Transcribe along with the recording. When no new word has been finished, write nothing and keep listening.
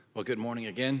Well, good morning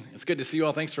again. It's good to see you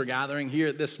all. Thanks for gathering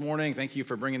here this morning. Thank you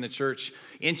for bringing the church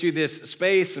into this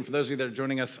space. And for those of you that are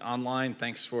joining us online,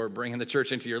 thanks for bringing the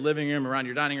church into your living room, around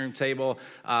your dining room table.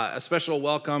 A special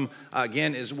welcome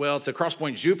again as well to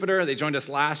Crosspoint Jupiter. They joined us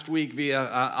last week via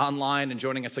online and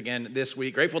joining us again this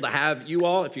week. Grateful to have you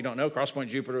all. If you don't know, Crosspoint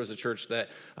Jupiter is a church that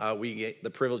we get the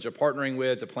privilege of partnering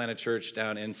with to plant a church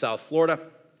down in South Florida.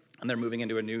 And they're moving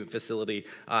into a new facility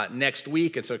next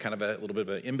week, and so kind of a little bit of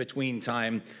an in-between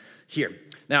time here.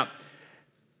 Now,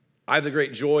 I have the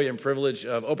great joy and privilege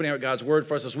of opening out God's Word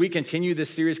for us as we continue this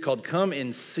series called Come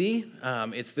and See.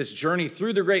 It's this journey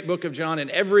through the great book of John, and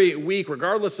every week,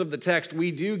 regardless of the text, we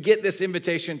do get this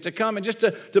invitation to come and just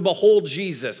to behold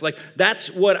Jesus. Like, that's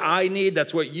what I need,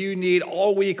 that's what you need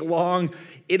all week long.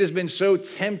 It has been so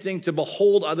tempting to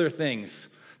behold other things.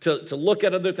 To look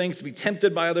at other things, to be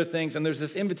tempted by other things. And there's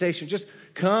this invitation, just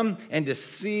come and to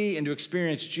see and to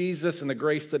experience Jesus and the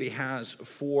grace that he has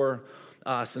for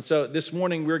us. And so this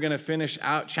morning, we're going to finish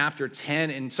out chapter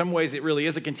 10. In some ways, it really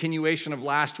is a continuation of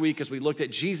last week as we looked at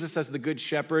Jesus as the good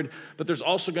shepherd. But there's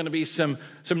also going to be some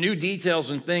new details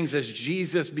and things as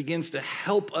Jesus begins to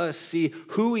help us see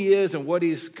who he is and what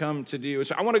he's come to do.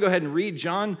 So I want to go ahead and read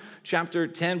John chapter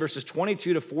 10, verses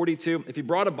 22 to 42. If you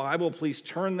brought a Bible, please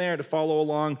turn there to follow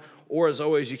along. Or as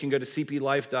always, you can go to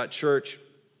cplife.church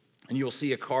and you'll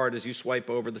see a card as you swipe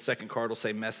over. The second card will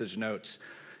say message notes.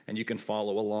 And you can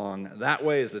follow along that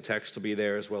way, as the text will be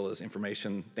there, as well as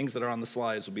information. Things that are on the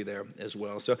slides will be there as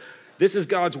well. So this is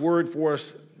God's word for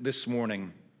us this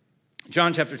morning.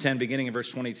 John chapter 10, beginning in verse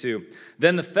 22.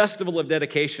 Then the festival of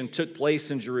dedication took place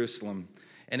in Jerusalem,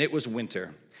 and it was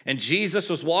winter. And Jesus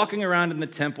was walking around in the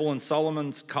temple in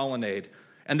Solomon's colonnade,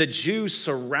 and the Jews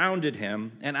surrounded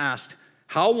him and asked,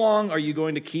 "How long are you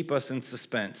going to keep us in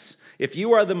suspense? If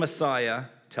you are the Messiah,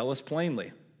 tell us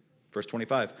plainly." Verse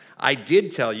 25, "I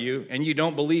did tell you, and you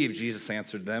don't believe," Jesus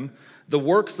answered them. "The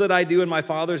works that I do in my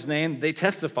Father's name, they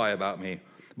testify about me.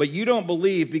 But you don't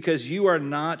believe because you are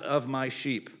not of my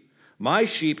sheep. My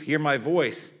sheep hear my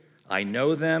voice. I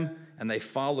know them, and they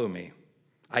follow me.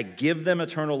 I give them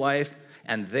eternal life,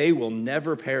 and they will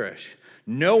never perish.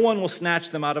 No one will snatch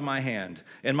them out of my hand.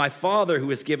 And my Father who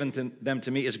has given them to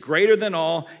me is greater than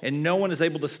all, and no one is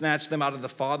able to snatch them out of the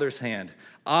Father's hand.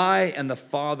 I and the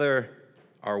Father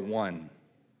are one."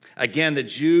 Again, the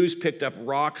Jews picked up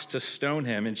rocks to stone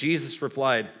him, and Jesus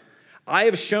replied, "I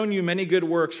have shown you many good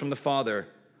works from the Father,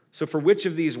 so for which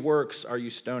of these works are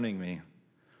you stoning me?"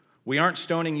 "We aren't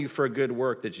stoning you for a good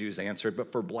work," the Jews answered,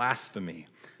 "but for blasphemy,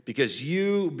 because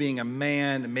you, being a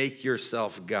man, make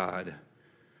yourself God."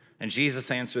 And Jesus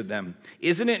answered them,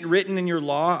 "Isn't it written in your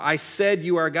law, 'I said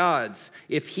you are gods'?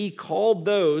 If he called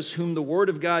those whom the word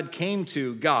of God came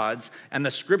to gods, and the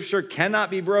scripture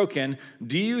cannot be broken,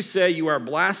 do you say you are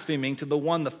blaspheming to the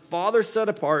one the Father set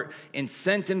apart and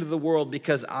sent into the world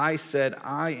because I said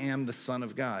I am the Son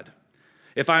of God?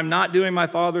 If I'm not doing my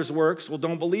Father's works, well,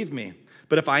 don't believe me.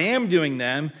 But if I am doing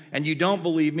them and you don't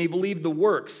believe me, believe the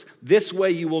works. This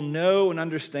way you will know and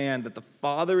understand that the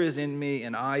Father is in me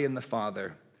and I in the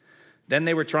Father." Then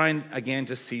they were trying again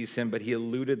to seize him, but he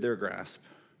eluded their grasp.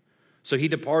 So he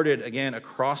departed again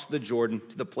across the Jordan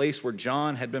to the place where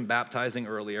John had been baptizing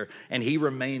earlier, and he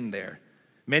remained there.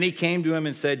 Many came to him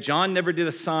and said, "John never did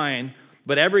a sign,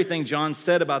 but everything John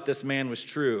said about this man was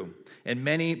true." And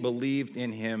many believed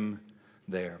in him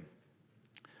there.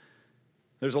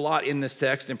 There's a lot in this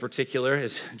text in particular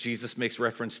as Jesus makes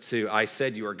reference to, "I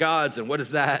said you are gods," and what is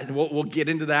that? And we'll get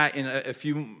into that in a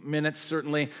few minutes,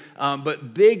 certainly.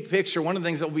 But big picture, one of the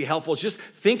things that will be helpful is just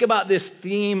think about this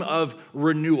theme of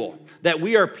renewal, that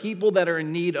we are people that are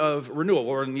in need of renewal.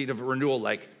 We're in need of renewal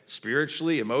like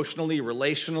spiritually, emotionally,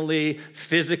 relationally,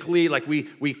 physically, like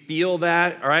we feel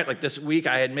that, all right? Like this week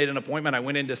I had made an appointment. I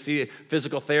went in to see a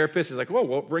physical therapist. He's like, "Whoa,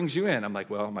 what brings you in?" I'm like,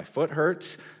 "Well, my foot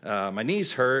hurts, my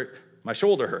knees hurt, my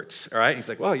shoulder hurts," all right? He's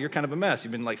like, "Well, you're kind of a mess.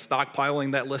 You've been like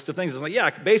stockpiling that list of things." I'm like,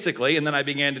 "Yeah, basically." And then I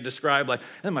began to describe like,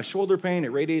 and my shoulder pain, it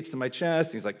radiates to my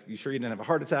chest. He's like, "You sure you didn't have a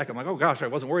heart attack?" I'm like, "Oh gosh, I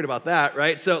wasn't worried about that,"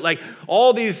 right? So like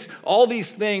all these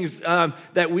things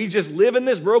that we just live in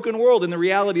this broken world. And the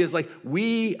reality is like,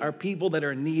 we are people that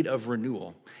are in need of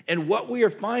renewal. And what we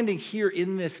are finding here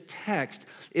in this text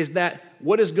is that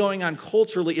what is going on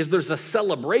culturally is there's a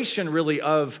celebration really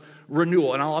of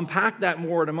renewal. And I'll unpack that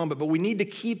more in a moment, but we need to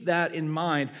keep that in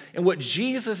mind. And what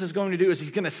Jesus is going to do is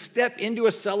he's going to step into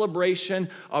a celebration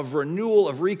of renewal,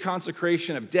 of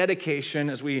reconsecration, of dedication,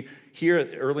 as we hear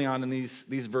it early on in these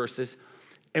verses.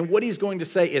 And what he's going to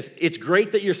say is, it's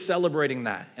great that you're celebrating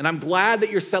that. And I'm glad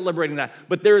that you're celebrating that.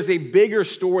 But there is a bigger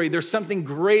story. There's something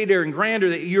greater and grander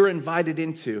that you're invited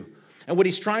into. And what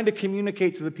he's trying to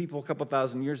communicate to the people a couple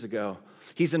thousand years ago,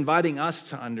 he's inviting us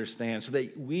to understand so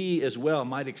that we as well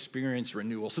might experience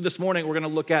renewal. So this morning, we're going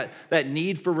to look at that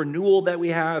need for renewal that we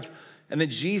have. And then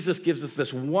Jesus gives us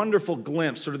this wonderful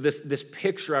glimpse, sort of this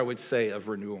picture, I would say, of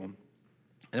renewal.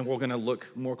 And we're going to look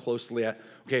more closely at,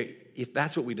 okay, if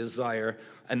that's what we desire,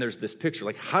 and there's this picture,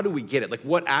 like how do we get it? Like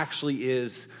what actually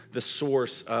is the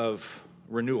source of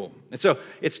renewal? And so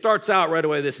it starts out right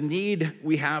away, this need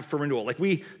we have for renewal. Like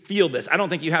we feel this. I don't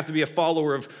think you have to be a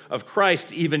follower of Christ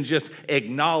to even just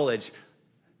acknowledge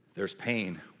there's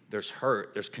pain, there's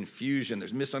hurt, there's confusion,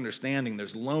 there's misunderstanding,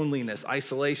 there's loneliness,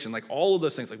 isolation, like all of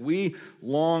those things. Like we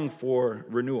long for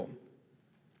renewal.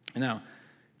 And now,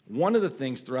 one of the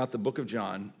things throughout the book of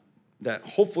John that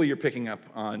hopefully you're picking up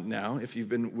on now, if you've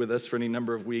been with us for any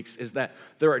number of weeks, is that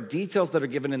there are details that are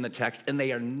given in the text, and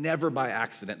they are never by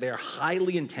accident. They are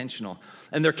highly intentional.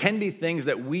 And there can be things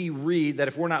that we read that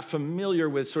if we're not familiar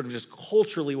with sort of just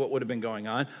culturally what would have been going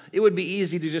on, it would be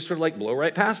easy to just sort of like blow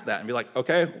right past that and be like,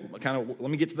 okay, let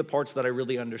me get to the parts that I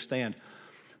really understand.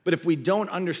 But if we don't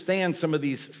understand some of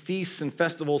these feasts and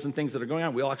festivals and things that are going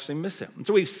on, we'll actually miss it. And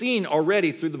so we've seen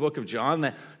already through the book of John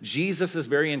that Jesus is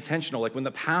very intentional, like when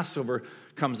the Passover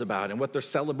comes about and what they're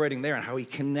celebrating there and how he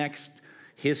connects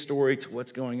his story to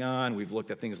what's going on. We've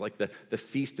looked at things like the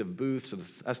Feast of Booths or the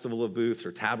Festival of Booths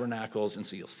or Tabernacles, and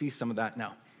so you'll see some of that.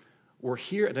 Now, we're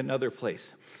here at another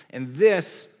place, and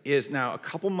this is now a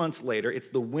couple months later. It's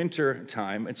the winter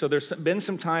time, and so there's been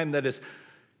some time that has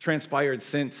transpired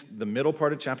since the middle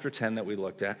part of chapter 10 that we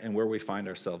looked at and where we find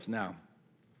ourselves now.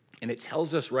 And it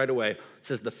tells us right away, it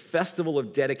says the festival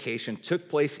of dedication took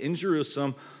place in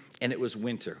Jerusalem and it was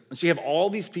winter. And so you have all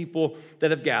these people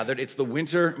that have gathered. It's the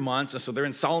winter months, and so they're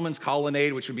in Solomon's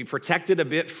colonnade, which would be protected a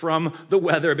bit from the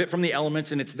weather, a bit from the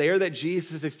elements, and it's there that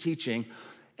Jesus is teaching.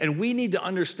 And we need to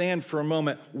understand for a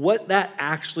moment what that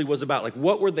actually was about. Like,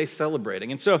 what were they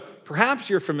celebrating? And so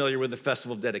perhaps you're familiar with the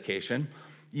festival of dedication.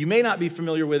 You may not be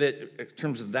familiar with it in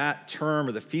terms of that term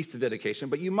or the Feast of Dedication,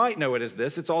 but you might know it as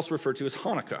this. It's also referred to as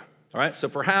Hanukkah, all right? So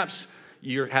perhaps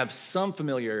you have some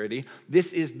familiarity.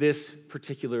 This is this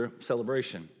particular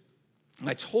celebration. And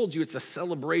I told you it's a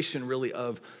celebration really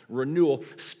of renewal,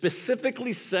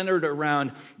 specifically centered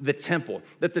around the temple,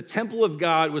 that the temple of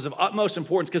God was of utmost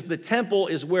importance because the temple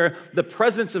is where the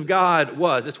presence of God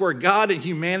was. It's where God and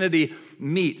humanity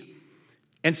meet.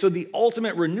 And so the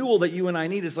ultimate renewal that you and I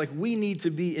need is like we need to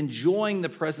be enjoying the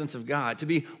presence of God, to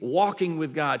be walking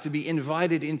with God, to be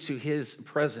invited into his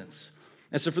presence.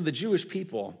 And so for the Jewish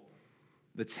people,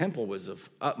 the temple was of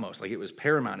utmost, like it was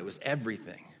paramount, it was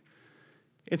everything.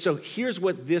 And so here's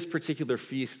what this particular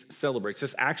feast celebrates.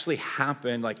 This actually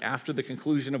happened like after the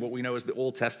conclusion of what we know as the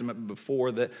Old Testament,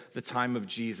 before the time of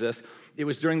Jesus. It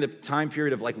was during the time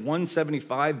period of like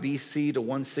 175 BC to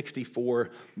 164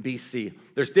 BC.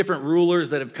 There's different rulers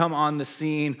that have come on the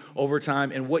scene over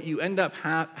time, and what you end up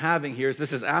having here is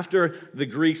this is after the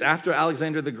Greeks, after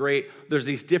Alexander the Great. There's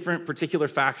these different particular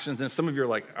factions, and if some of you are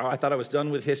like, oh, I thought I was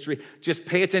done with history, just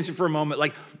pay attention for a moment.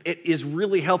 Like, it is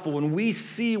really helpful when we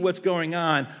see what's going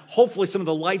on. Hopefully some of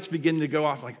the lights begin to go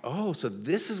off like, oh, so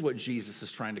this is what Jesus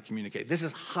is trying to communicate. This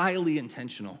is highly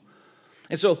intentional.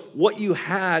 And so what you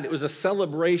had, it was a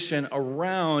celebration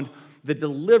around the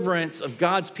deliverance of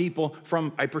God's people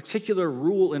from a particular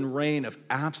rule and reign of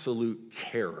absolute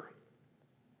terror.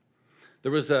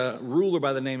 There was a ruler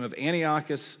by the name of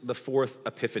Antiochus IV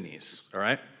Epiphanes, all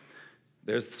right?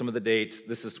 There's some of the dates.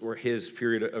 This is where his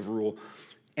period of rule.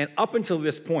 And up until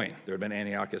this point, there had been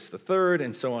Antiochus III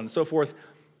and so on and so forth.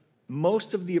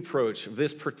 Most of the approach of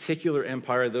this particular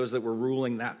empire, those that were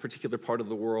ruling that particular part of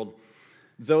the world,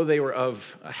 though they were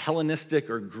of a Hellenistic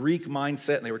or Greek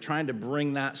mindset and they were trying to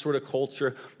bring that sort of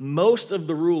culture, most of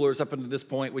the rulers up until this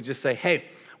point would just say, hey,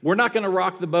 we're not going to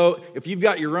rock the boat. If you've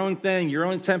got your own thing, your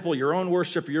own temple, your own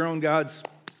worship, your own gods,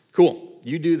 cool,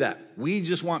 you do that. We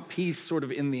just want peace sort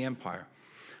of in the empire.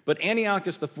 But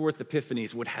Antiochus IV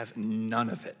Epiphanes would have none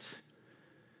of it.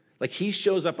 Like, he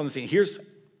shows up on the scene.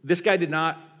 This guy did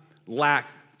not lack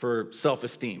for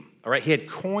self-esteem, all right? He had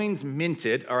coins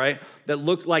minted, all right, that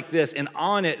looked like this, and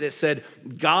on it said,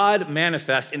 God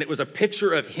manifest, and it was a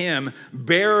picture of him,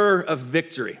 bearer of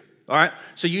victory, all right?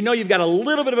 So you know you've got a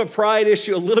little bit of a pride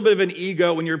issue, a little bit of an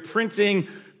ego when you're printing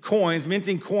coins,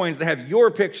 minting coins that have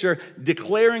your picture,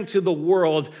 declaring to the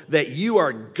world that you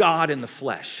are God in the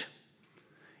flesh.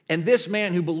 And this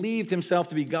man who believed himself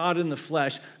to be God in the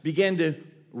flesh began to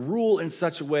rule in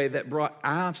such a way that brought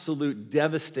absolute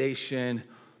devastation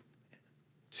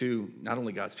to not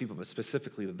only God's people, but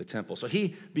specifically to the temple. So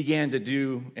he began to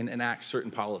do and enact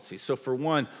certain policies. So for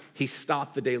one, he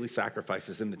stopped the daily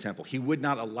sacrifices in the temple. He would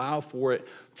not allow for it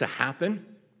to happen.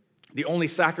 The only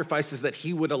sacrifices that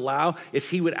he would allow is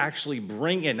he would actually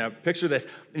bring in, now picture this,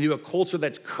 into a culture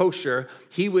that's kosher,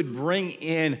 he would bring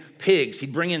in pigs,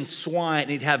 he'd bring in swine,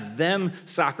 and he'd have them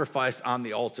sacrificed on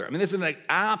the altar. I mean, this is an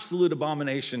absolute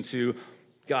abomination to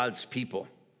God's people.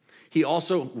 He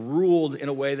also ruled in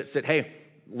a way that said, hey,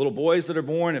 little boys that are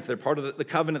born, if they're part of the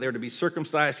covenant, they're to be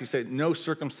circumcised. He said no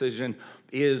circumcision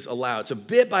is allowed. So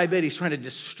bit by bit, he's trying to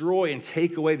destroy and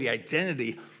take away the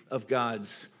identity of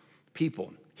God's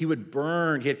people. He would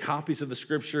burn, he had copies of the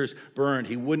scriptures burned.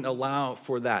 He wouldn't allow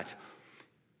for that.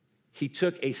 He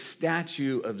took a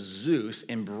statue of Zeus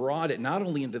and brought it not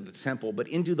only into the temple, but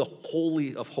into the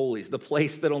Holy of Holies, the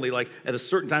place that only like at a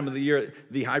certain time of the year,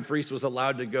 the high priest was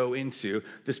allowed to go into.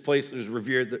 This place was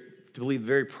revered to believe the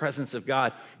very presence of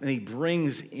God. And he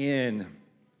brings in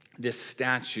this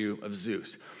statue of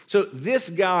Zeus. So this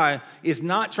guy is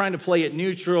not trying to play it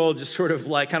neutral, just sort of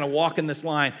like kind of walking this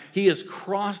line. He has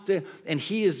crossed it, and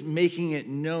he is making it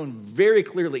known very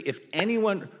clearly, if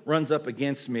anyone runs up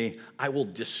against me, I will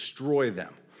destroy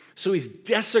them. So he's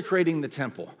desecrating the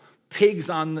temple. Pigs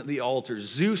on the altar,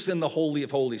 Zeus in the Holy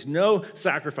of Holies, no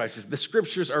sacrifices. The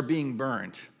scriptures are being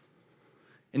burned.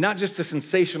 And not just to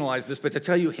sensationalize this, but to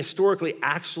tell you historically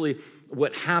actually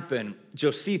what happened.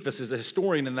 Josephus, who's a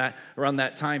historian in that around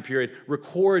that time period,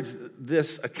 records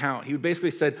this account. He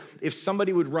basically said if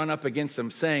somebody would run up against him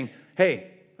saying,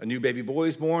 hey, a new baby boy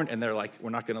is born, and they're like, we're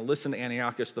not going to listen to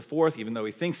Antiochus IV, even though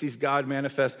he thinks he's God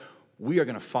manifest, we are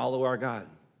going to follow our God.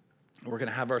 We're going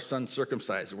to have our son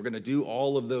circumcised. We're going to do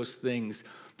all of those things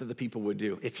that the people would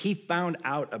do. If he found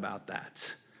out about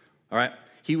that, all right,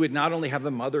 he would not only have the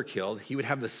mother killed, he would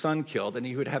have the son killed, and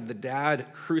he would have the dad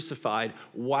crucified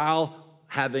while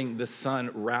having the son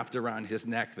wrapped around his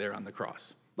neck there on the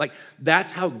cross. Like,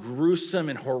 that's how gruesome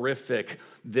and horrific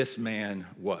this man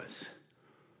was.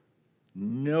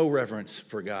 No reverence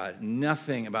for God,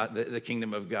 nothing about the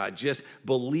kingdom of God, just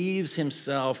believes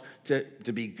himself to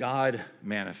be God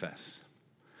manifest.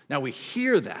 Now, we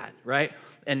hear that, right?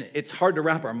 And it's hard to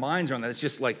wrap our minds around that. It's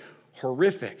just like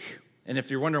horrific. And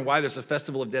if you're wondering why there's a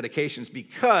festival of dedications,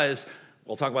 because,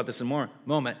 we'll talk about this in a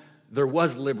moment, there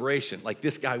was liberation, like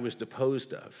this guy was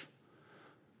deposed of.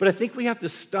 But I think we have to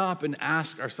stop and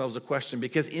ask ourselves a question,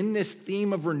 because in this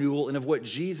theme of renewal and of what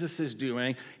Jesus is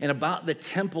doing, and about the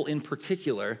temple in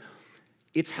particular,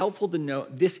 it's helpful to know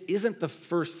this isn't the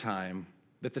first time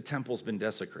that the temple's been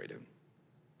desecrated.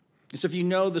 And so if you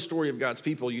know the story of God's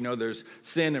people, you know there's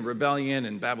sin and rebellion,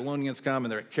 and Babylonians come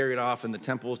and they're carried off and the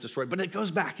temple is destroyed. But it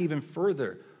goes back even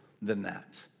further than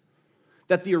that.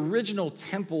 That the original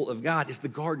temple of God is the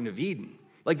Garden of Eden.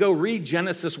 Like, go read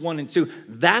Genesis 1 and 2.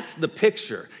 That's the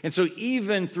picture. And so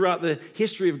even throughout the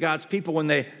history of God's people, when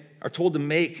they are told to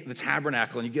make the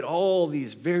tabernacle, and you get all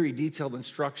these very detailed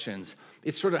instructions,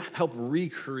 it sort of helped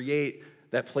recreate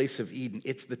that place of Eden.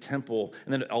 It's the temple,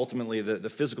 and then ultimately the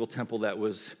physical temple that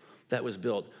was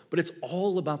built. But it's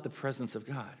all about the presence of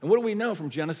God. And what do we know from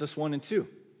Genesis 1 and 2?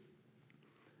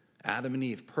 Adam and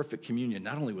Eve, perfect communion,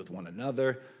 not only with one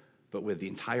another, but with the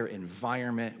entire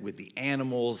environment, with the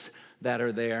animals that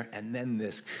are there, and then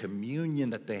this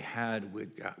communion that they had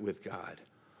with God.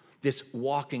 This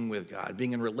walking with God,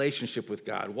 being in relationship with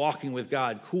God, walking with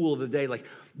God, cool of the day, like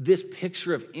this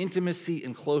picture of intimacy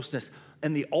and closeness,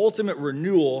 and the ultimate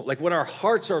renewal, like what our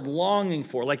hearts are longing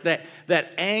for, like that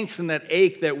angst and that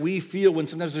ache that we feel when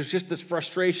sometimes there's just this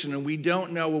frustration and we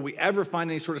don't know will we ever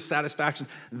find any sort of satisfaction.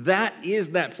 That is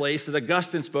that place that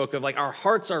Augustine spoke of, like our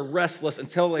hearts are restless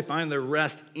until they find their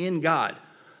rest in God.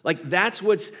 Like that's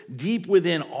what's deep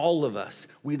within all of us.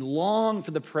 We long for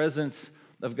the presence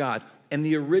of God. And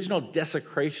the original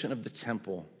desecration of the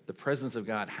temple, the presence of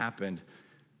God, happened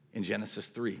in Genesis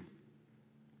 3.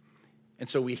 And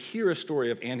so we hear a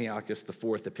story of Antiochus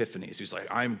IV Epiphanes, who's like,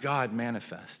 I'm God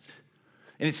manifest.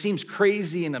 And it seems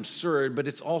crazy and absurd, but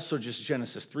it's also just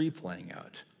Genesis 3 playing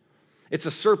out. It's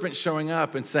a serpent showing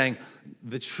up and saying,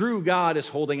 the true God is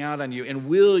holding out on you, and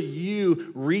will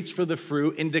you reach for the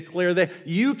fruit and declare that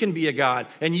you can be a God,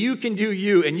 and you can do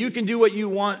you, and you can do what you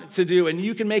want to do, and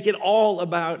you can make it all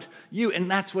about you,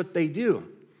 and that's what they do.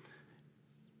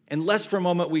 Unless for a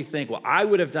moment we think, well, I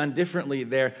would have done differently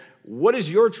there. What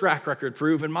does your track record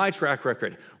prove and my track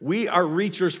record? We are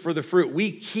reachers for the fruit.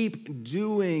 We keep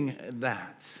doing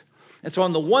that. And so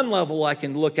on the one level, I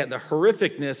can look at the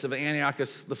horrificness of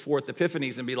Antiochus IV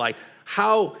Epiphanes and be like,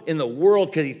 how in the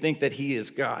world could he think that he is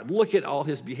God? Look at all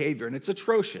his behavior, and it's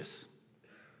atrocious.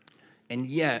 And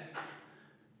yet,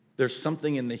 there's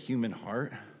something in the human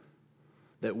heart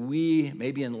that we,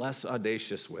 maybe in less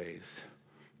audacious ways,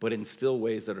 but in still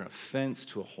ways that are an offense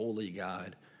to a holy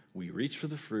God, we reach for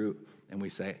the fruit and we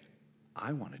say,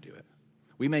 I want to do it.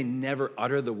 We may never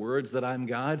utter the words that I'm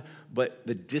God, but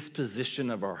the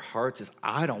disposition of our hearts is,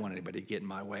 I don't want anybody to get in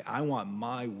my way. I want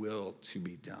my will to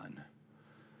be done.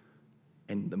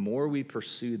 And the more we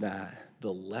pursue that,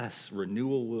 the less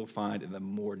renewal we'll find and the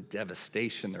more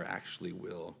devastation there actually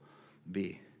will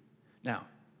be. Now,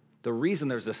 the reason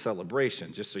there's a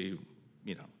celebration, just so you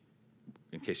know,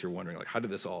 in case you're wondering, like, how did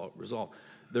this all resolve?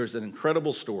 There's an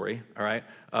incredible story, all right,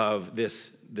 of this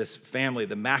family,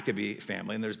 the Maccabee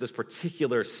family, and there's this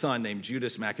particular son named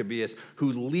Judas Maccabeus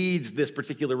who leads this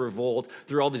particular revolt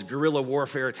through all these guerrilla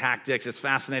warfare tactics. It's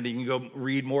fascinating. You can go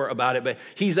read more about it, but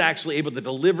he's actually able to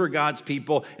deliver God's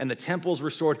people, and the temple's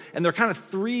restored. And there are kind of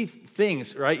three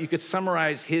things, right? You could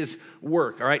summarize his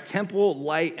work, all right? Temple,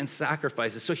 light, and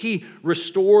sacrifices. So he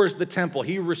restores the temple.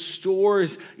 He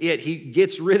restores it. He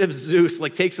gets rid of Zeus,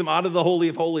 like takes him out of the Holy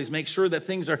of Holies, makes sure that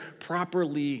things are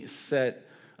properly set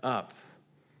up.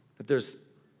 That there's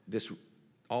this,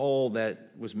 all that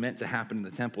was meant to happen in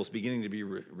the temple is beginning to be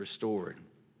restored.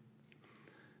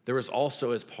 There was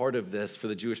also, as part of this, for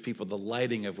the Jewish people, the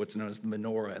lighting of what's known as the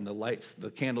menorah, and the lights,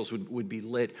 the candles would be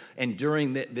lit. And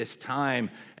during this time,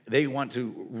 they want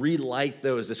to relight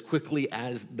those as quickly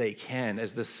as they can,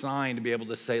 as the sign to be able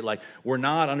to say, like, we're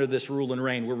not under this rule and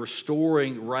reign. We're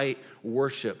restoring right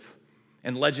worship.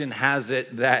 And legend has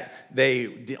it that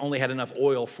they only had enough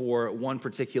oil for one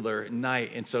particular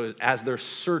night. And so as they're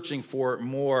searching for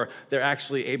more, they're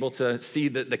actually able to see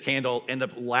that the candle end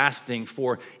up lasting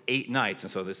for 8 nights.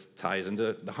 And so this ties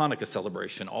into the Hanukkah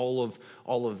celebration, all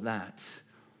of that.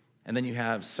 And then you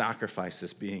have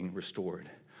sacrifices being restored.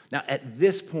 Now, at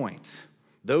this point,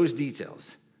 those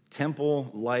details,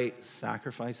 temple, light,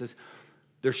 sacrifices,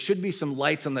 there should be some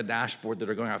lights on the dashboard that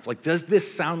are going off. Like, does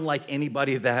this sound like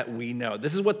anybody that we know?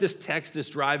 This is what this text is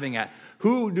driving at.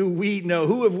 Who do we know?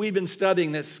 Who have we been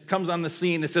studying that comes on the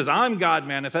scene that says, I'm God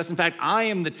manifest. In fact, I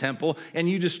am the temple, and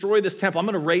you destroy this temple. I'm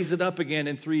going to raise it up again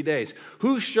in 3 days.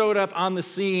 Who showed up on the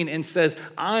scene and says,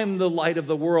 I'm the light of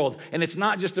the world? And it's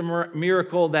not just a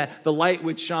miracle that the light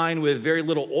would shine with very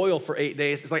little oil for 8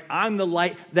 days. It's like, I'm the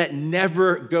light that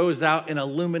never goes out and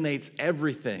illuminates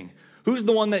everything. Who's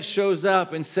the one that shows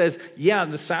up and says, yeah,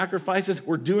 the sacrifices,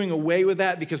 we're doing away with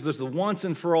that because there's the once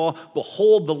and for all,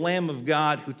 behold the Lamb of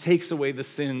God who takes away the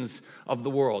sins of the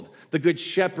world. The good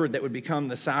shepherd that would become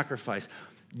the sacrifice.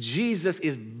 Jesus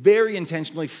is very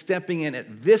intentionally stepping in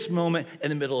at this moment in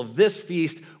the middle of this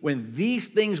feast when these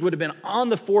things would have been on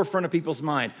the forefront of people's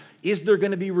mind. Is there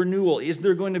going to be renewal? Is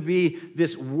there going to be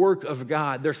this work of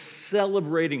God? They're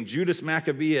celebrating Judas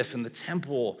Maccabeus and the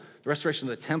temple, the restoration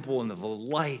of the temple and the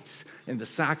lights and the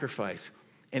sacrifice.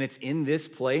 And it's in this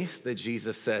place that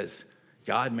Jesus says,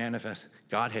 God manifests,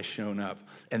 God has shown up.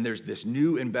 And there's this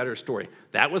new and better story.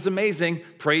 That was amazing.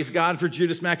 Praise God for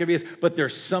Judas Maccabeus. But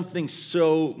there's something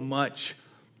so much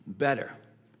better.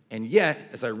 And yet,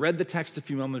 as I read the text a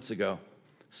few moments ago,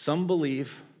 some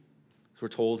believe, as we're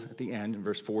told at the end in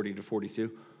verse 40 to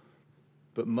 42,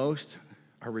 but most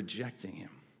are rejecting him.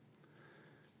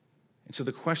 And so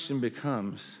the question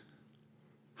becomes,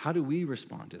 how do we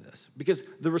respond to this? Because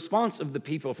the response of the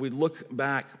people, if we look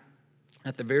back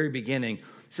at the very beginning,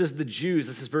 it says the Jews,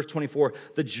 this is verse 24,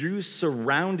 the Jews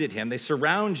surrounded him. They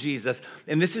surround Jesus,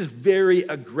 and this is very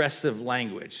aggressive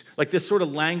language. Like this sort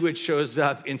of language shows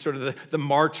up in sort of the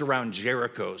march around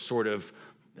Jericho sort of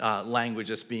language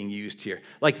that's being used here.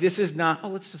 Like this is not,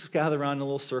 let's just gather around in a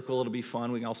little circle, it'll be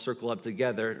fun, we can all circle up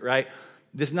together, right?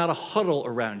 This is not a huddle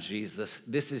around Jesus.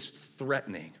 This is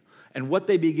threatening. And what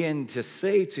they begin to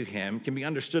say to him can be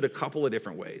understood a couple of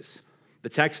different ways. The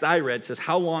text I read says,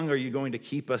 how long are you going to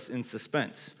keep us in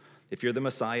suspense? If you're the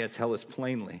Messiah, tell us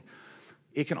plainly.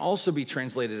 It can also be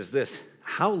translated as this,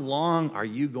 how long are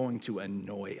you going to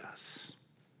annoy us?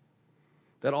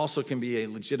 That also can be a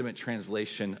legitimate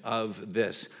translation of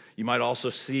this. You might also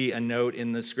see a note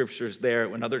in the scriptures there,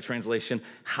 another translation,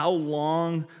 how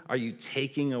long are you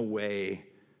taking away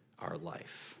our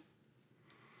life?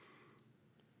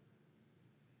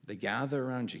 They gather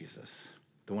around Jesus,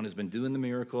 the one who's been doing the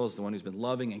miracles, the one who's been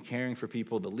loving and caring for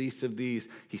people, the least of these.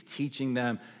 He's teaching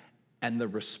them. And the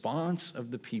response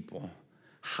of the people,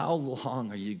 how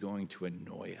long are you going to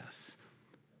annoy us?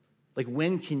 Like,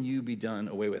 when can you be done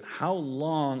away with? How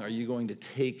long are you going to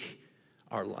take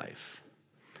our life?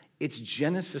 It's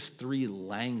Genesis 3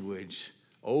 language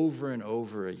over and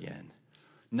over again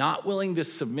not willing to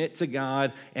submit to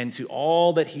God and to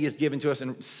all that he has given to us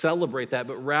and celebrate that,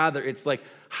 but rather it's like,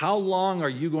 how long are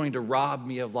you going to rob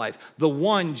me of life? The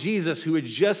one, Jesus, who had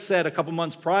just said a couple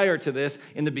months prior to this,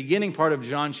 in the beginning part of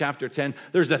John chapter 10,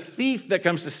 there's a thief that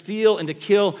comes to steal and to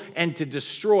kill and to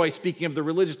destroy, speaking of the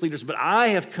religious leaders, but I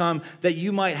have come that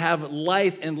you might have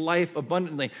life and life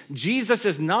abundantly. Jesus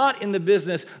is not in the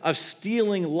business of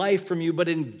stealing life from you, but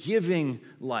in giving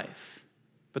life.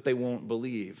 But they won't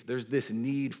believe. There's this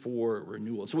need for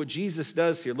renewal. So what Jesus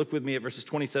does here, look with me at verses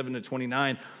 27 to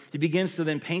 29, he begins to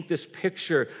then paint this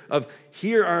picture of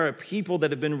here are a people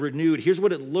that have been renewed. Here's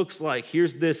what it looks like.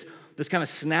 Here's this kind of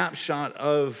snapshot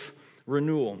of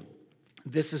renewal.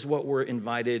 This is what we're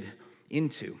invited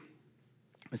into.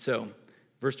 And so,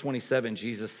 verse 27,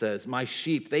 Jesus says, my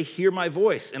sheep, they hear my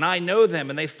voice, and I know them,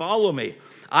 and they follow me.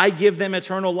 I give them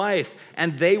eternal life,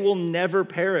 and they will never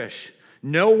perish.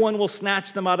 No one will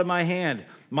snatch them out of my hand.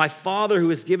 My Father who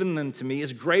has given them to me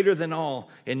is greater than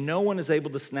all, and no one is able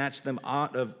to snatch them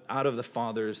out of the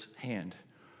Father's hand.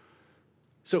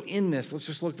 So in this, let's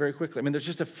just look very quickly. I mean, there's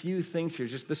just a few things here,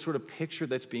 just this sort of picture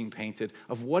that's being painted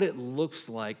of what it looks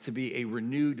like to be a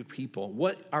renewed people.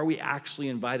 What are we actually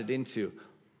invited into?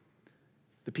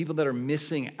 The people that are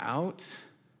missing out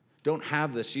don't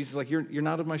have this. Jesus is like, you're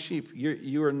not of my sheep.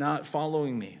 You are not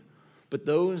following me. But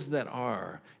those that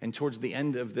are, and towards the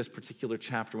end of this particular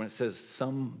chapter, when it says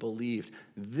some believed,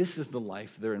 this is the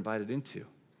life they're invited into.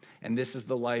 And this is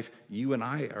the life you and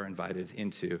I are invited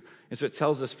into. And so it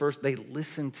tells us first, they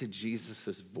listen to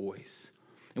Jesus' voice.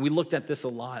 And we looked at this a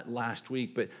lot last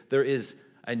week, but there is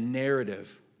a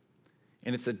narrative.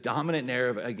 And it's a dominant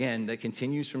narrative, again, that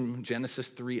continues from Genesis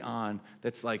 3 on,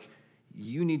 that's like,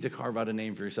 you need to carve out a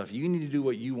name for yourself. You need to do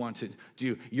what you want to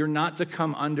do. You're not to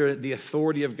come under the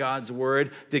authority of God's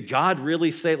word. Did God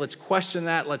really say, let's question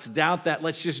that, let's doubt that,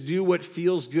 let's just do what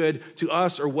feels good to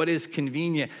us or what is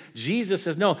convenient? Jesus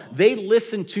says, no, they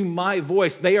listen to my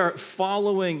voice. They are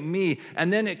following me.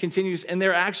 And then it continues, and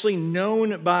they're actually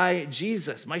known by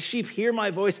Jesus. My sheep hear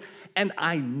my voice, and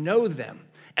I know them.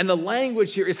 And the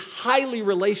language here is highly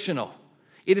relational.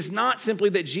 It is not simply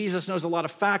that Jesus knows a lot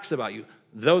of facts about you,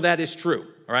 though that is true,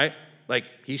 all right? Like,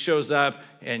 he shows up,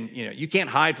 and, you can't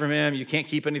hide from him. You can't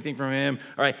keep anything from him,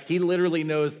 all right? He literally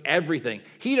knows everything.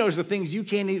 He knows the things you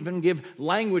can't even give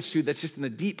language to that's just in the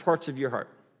deep parts of your heart.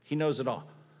 He knows it all.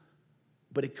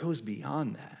 But it goes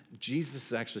beyond that. Jesus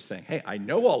is actually saying, hey, I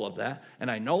know all of that,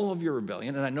 and I know all of your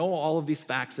rebellion, and I know all of these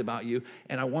facts about you,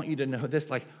 and I want you to know this,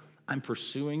 like, I'm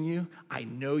pursuing you. I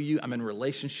know you. I'm in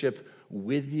relationship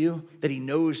with you, that he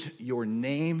knows your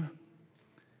name,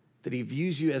 that he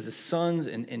views you as his sons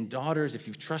and daughters if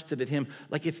you've trusted in him.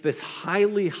 Like, it's this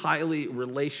highly, highly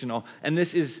relational. And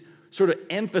this is sort of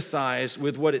emphasized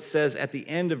with what it says at the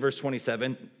end of verse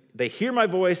 27. They hear my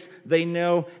voice, they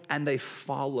know, and they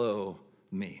follow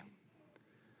me.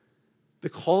 The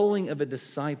calling of a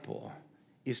disciple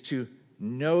is to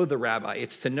know the rabbi,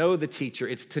 it's to know the teacher,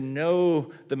 it's to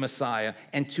know the Messiah,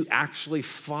 and to actually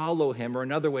follow him, or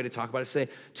another way to talk about it, say,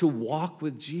 to walk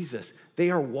with Jesus.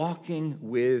 They are walking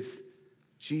with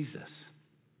Jesus.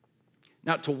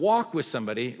 Now, to walk with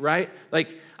somebody, right?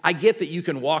 Like, I get that you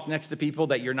can walk next to people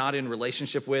that you're not in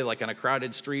relationship with, like on a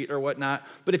crowded street or whatnot.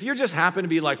 But if you just happen to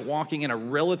be like walking in a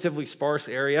relatively sparse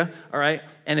area, all right,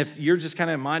 and if you're just kind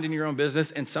of minding your own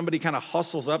business and somebody kind of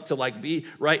hustles up to like be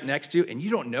right next to you and you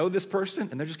don't know this person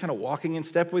and they're just kind of walking in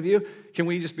step with you, can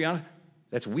we just be honest?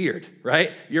 That's weird,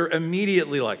 right? You're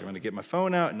immediately like, I'm going to get my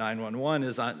phone out. 911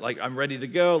 is on, like, I'm ready to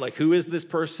go. Like, who is this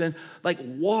person? Like,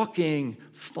 walking,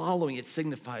 following, it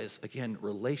signifies, again,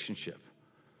 relationship.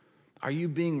 Are you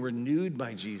being renewed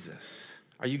by Jesus?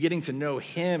 Are you getting to know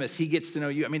him as he gets to know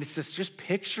you? I mean, it's this just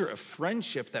picture of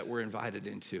friendship that we're invited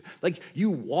into. Like, you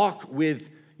walk with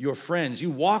your friends.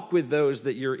 You walk with those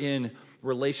that you're in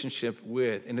relationship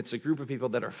with. And it's a group of people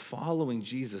that are following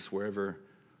Jesus wherever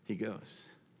he goes.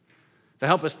 To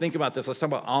help us think about this, let's talk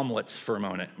about omelets for a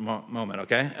moment,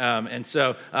 okay? And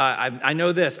so I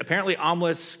know this. Apparently,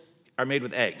 omelets are made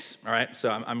with eggs, all right? So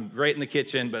I'm great in the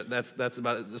kitchen, but that's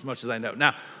about as much as I know.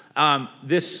 Now,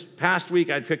 this past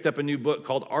week, I picked up a new book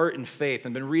called Art and Faith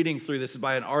and been reading through. This is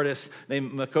by an artist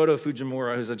named Makoto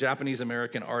Fujimura, who's a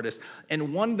Japanese-American artist.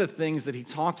 And one of the things that he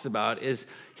talks about is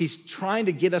he's trying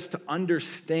to get us to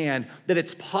understand that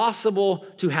it's possible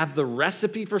to have the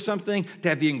recipe for something, to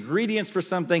have the ingredients for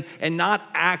something, and not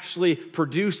actually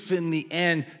produce in the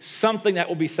end something that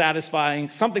will be satisfying,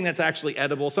 something that's actually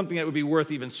edible, something that would be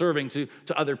worth even serving to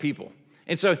other people.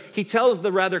 And so he tells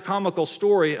the rather comical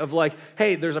story of like,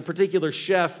 hey, there's a particular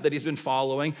chef that he's been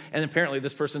following, and apparently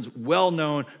this person's well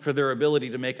known for their ability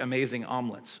to make amazing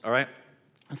omelets, all right?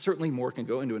 And certainly more can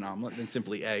go into an omelet than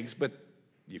simply eggs, but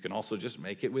you can also just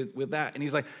make it with that. And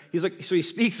he's like, so he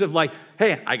speaks of like,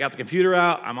 hey, I got the computer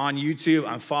out, I'm on YouTube,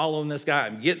 I'm following this guy,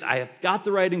 I have got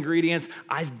the right ingredients,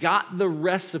 I've got the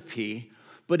recipe,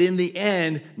 but in the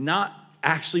end, not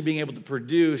actually being able to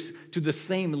produce to the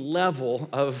same level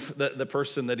of the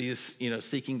person that he's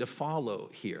seeking to follow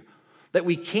here. That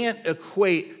we can't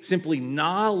equate simply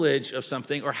knowledge of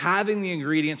something or having the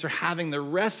ingredients or having the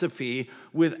recipe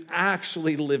with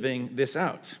actually living this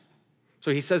out.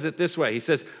 So he says it this way. He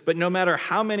says, but no matter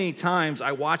how many times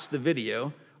I watch the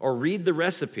video or read the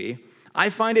recipe, I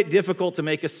find it difficult to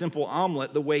make a simple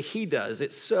omelet the way he does.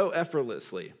 It's so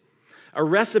effortlessly. A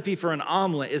recipe for an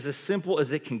omelet is as simple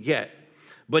as it can get,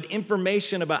 but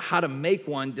information about how to make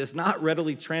one does not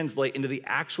readily translate into the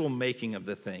actual making of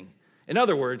the thing. In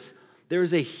other words, there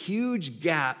is a huge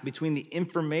gap between the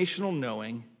informational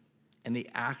knowing and the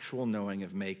actual knowing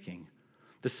of making.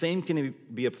 The same can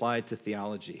be applied to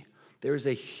theology. There is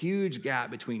a huge gap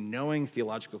between knowing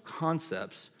theological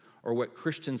concepts, or what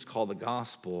Christians call the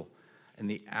gospel, and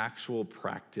the actual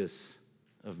practice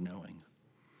of knowing.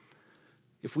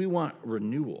 If we want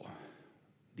renewal,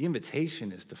 the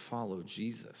invitation is to follow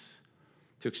Jesus,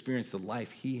 to experience the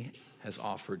life he has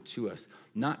offered to us,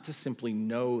 not to simply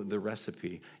know the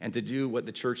recipe and to do what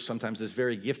the church sometimes is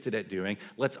very gifted at doing.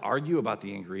 Let's argue about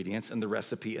the ingredients and the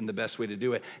recipe and the best way to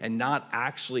do it, and not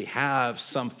actually have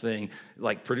something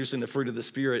like producing the fruit of the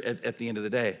Spirit at the end of the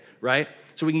day, right?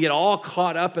 So we can get all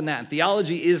caught up in that. And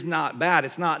theology is not bad.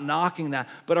 It's not knocking that.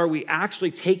 But are we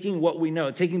actually taking what we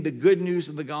know, taking the good news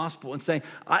of the gospel and saying,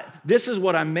 this is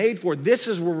what I'm made for. This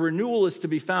is where renewal is to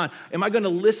be found. Am I going to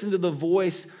listen to the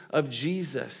voice of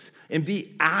Jesus and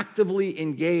be actively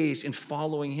engaged in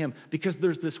following him? Because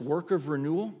there's this work of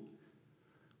renewal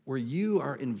where you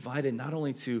are invited not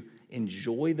only to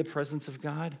enjoy the presence of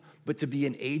God, but to be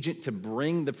an agent to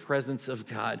bring the presence of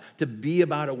God, to be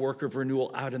about a work of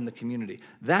renewal out in the community.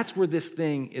 That's where this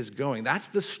thing is going. That's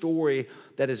the story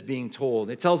that is being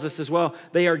told. It tells us as well,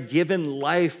 they are given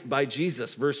life by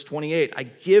Jesus. Verse 28, I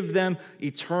give them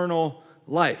eternal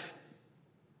life.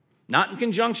 Not in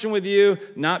conjunction with you,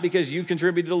 not because you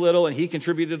contributed a little and he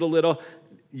contributed a little.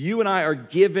 You and I are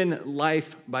given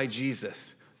life by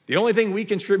Jesus. The only thing we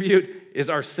contribute is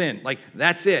our sin. Like,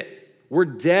 that's it. We're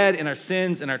dead in our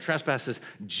sins and our trespasses.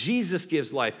 Jesus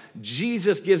gives life.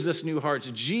 Jesus gives us new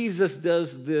hearts. Jesus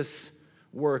does this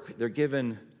work. They're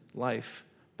given life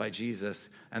by Jesus.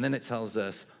 And then it tells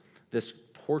us this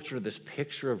portrait, this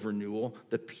picture of renewal,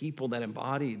 the people that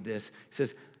embody this, it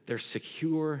says they're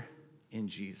secure in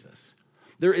Jesus.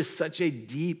 There is such a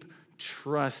deep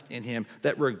trust in him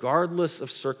that regardless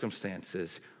of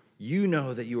circumstances, you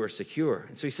know that you are secure.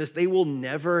 And so he says they will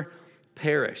never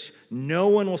perish. No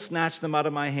one will snatch them out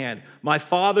of my hand. My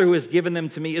Father who has given them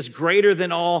to me is greater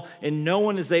than all, and no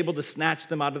one is able to snatch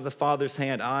them out of the Father's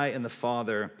hand. I and the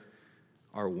Father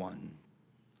are one.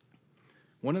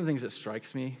 One of the things that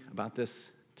strikes me about this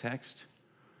text,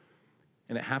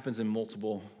 and it happens in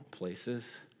multiple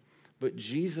places, but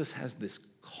Jesus has this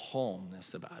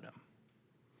calmness about him.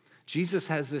 Jesus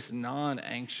has this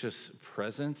non-anxious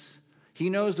presence. He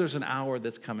knows there's an hour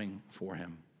that's coming for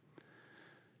him.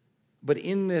 But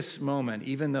in this moment,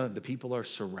 even though the people are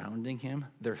surrounding him,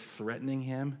 they're threatening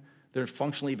him, they're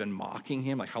functionally even mocking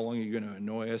him, like, how long are you going to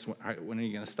annoy us? When are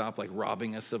you going to stop, like,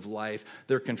 robbing us of life?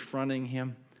 They're confronting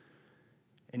him.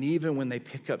 And even when they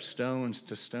pick up stones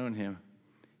to stone him,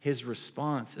 his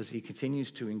response as he continues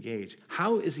to engage,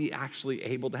 how is he actually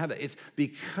able to have that? It's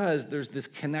because there's this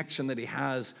connection that he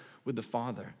has with the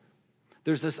Father.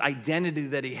 There's this identity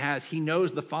that he has. He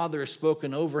knows the Father has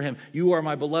spoken over him. You are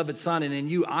my beloved Son, and in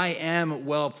you I am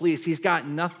well pleased. He's got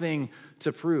nothing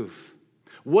to prove.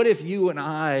 What if you and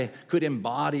I could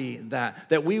embody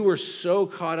that we were so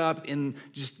caught up in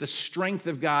just the strength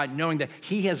of God, knowing that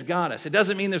he has got us? It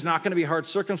doesn't mean there's not going to be hard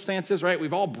circumstances, right?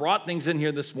 We've all brought things in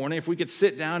here this morning. If we could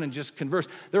sit down and just converse,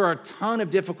 there are a ton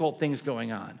of difficult things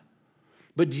going on.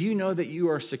 But do you know that you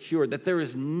are secure, that there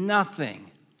is nothing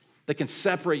that can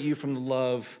separate you from the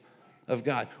love of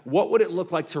God? What would it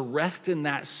look like to rest in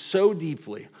that so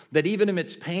deeply that even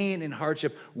amidst pain and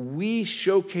hardship, we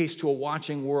showcase to a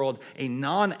watching world a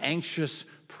non-anxious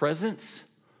presence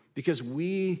because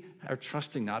we are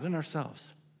trusting not in ourselves,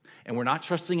 and we're not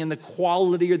trusting in the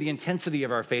quality or the intensity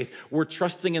of our faith. We're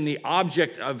trusting in the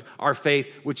object of our faith,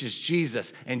 which is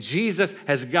Jesus. And Jesus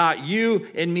has got you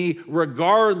and me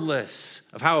regardless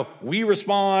of how we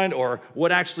respond or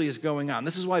what actually is going on.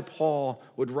 This is why Paul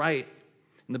would write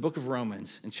in the book of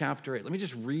Romans in chapter 8. Let me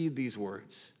just read these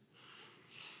words.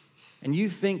 And you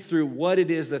think through what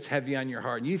it is that's heavy on your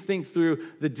heart. And you think through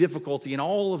the difficulty and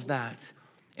all of that.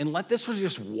 And let this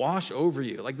just wash over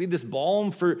you, like be this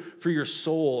balm for your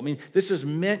soul. I mean, this is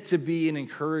meant to be an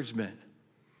encouragement,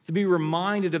 to be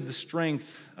reminded of the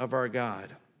strength of our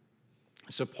God.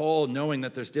 So Paul, knowing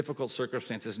that there's difficult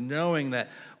circumstances, knowing that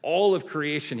all of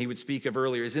creation he would speak of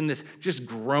earlier is in this just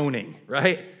groaning,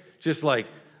 right? Just like,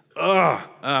 ugh.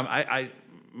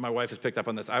 My wife has picked up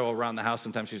on this. I will around the house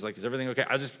sometimes. She's like, is everything okay?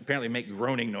 I just apparently make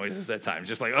groaning noises at times.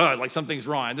 Just like, oh, like something's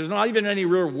wrong. There's not even any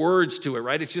real words to it,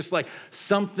 right? It's just like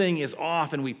something is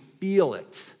off and we feel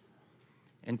it.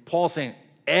 And Paul's saying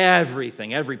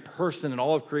everything, every person in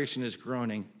all of creation is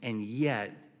groaning. And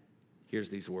yet, here's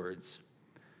these words.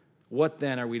 What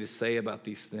then are we to say about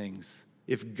these things?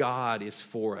 If God is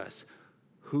for us,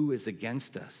 who is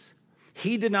against us?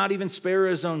 He did not even spare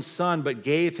his own son, but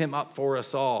gave him up for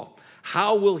us all.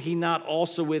 How will he not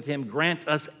also with him grant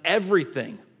us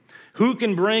everything? Who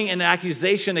can bring an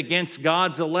accusation against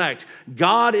God's elect?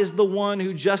 God is the one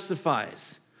who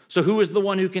justifies. So who is the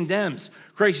one who condemns?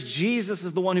 Christ Jesus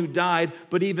is the one who died,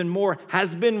 but even more,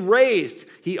 has been raised.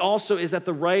 He also is at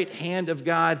the right hand of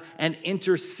God and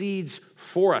intercedes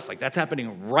for us. Like that's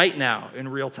happening right now in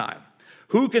real time.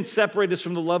 Who can separate us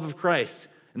from the love of Christ?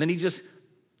 And then he just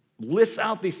lists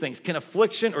out these things. Can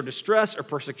affliction or distress or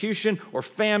persecution or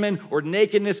famine or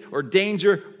nakedness or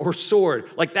danger or sword?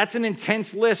 Like that's an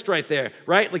intense list right there,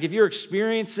 right? Like if you're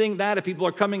experiencing that, if people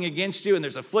are coming against you and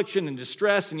there's affliction and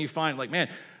distress and you find like, man,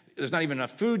 there's not even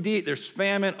enough food to eat, there's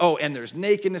famine, oh, and there's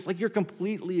nakedness, like you're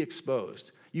completely exposed.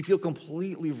 You feel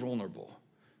completely vulnerable.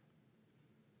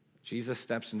 Jesus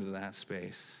steps into that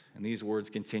space and these words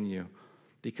continue.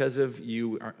 Because of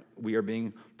you, we are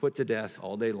being put to death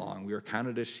all day long. We are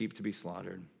counted as sheep to be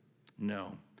slaughtered.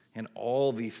 No. And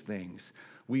all these things,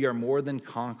 we are more than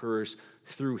conquerors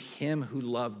through him who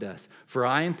loved us. For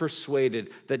I am persuaded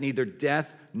that neither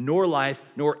death, nor life,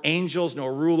 nor angels,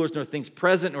 nor rulers, nor things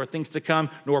present, nor things to come,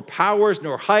 nor powers,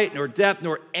 nor height, nor depth,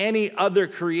 nor any other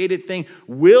created thing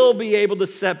will be able to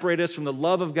separate us from the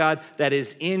love of God that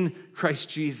is in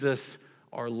Christ Jesus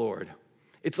our Lord.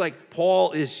 It's like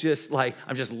Paul is just like,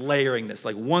 I'm just layering this,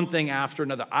 like one thing after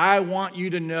another. I want you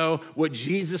to know what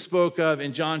Jesus spoke of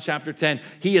in John chapter 10.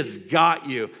 He has got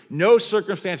you. No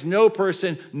circumstance, no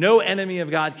person, no enemy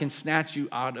of God can snatch you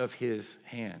out of his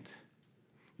hand.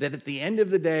 That at the end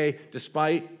of the day,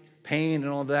 despite pain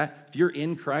and all that, if you're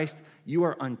in Christ, you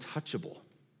are untouchable.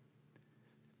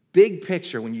 Big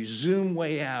picture, when you zoom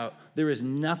way out, there is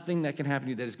nothing that can happen to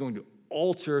you that is going to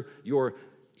alter your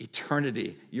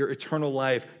eternity, your eternal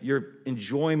life, your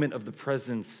enjoyment of the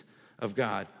presence of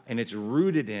God. And it's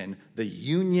rooted in the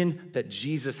union that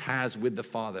Jesus has with the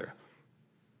Father.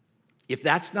 If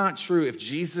that's not true, if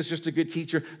Jesus is just a good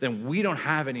teacher, then we don't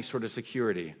have any sort of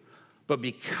security. But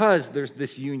because there's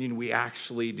this union, we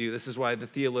actually do. This is why the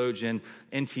theologian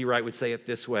N.T. Wright would say it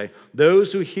this way.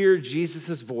 Those who hear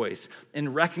Jesus' voice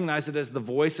and recognize it as the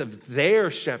voice of their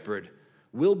shepherd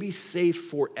will be safe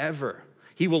forever.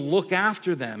 He will look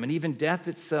after them, and even death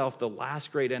itself, the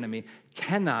last great enemy,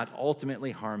 cannot ultimately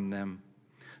harm them.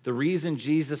 The reason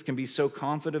Jesus can be so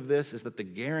confident of this is that the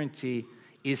guarantee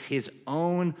is his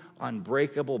own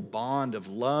unbreakable bond of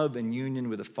love and union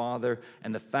with the Father,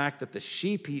 and the fact that the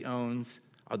sheep he owns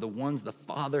are the ones the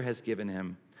Father has given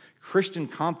him. Christian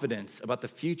confidence about the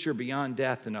future beyond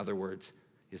death, in other words,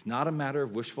 is not a matter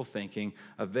of wishful thinking,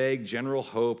 a vague general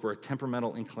hope, or a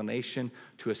temperamental inclination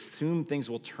to assume things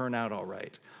will turn out all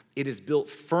right. It is built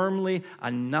firmly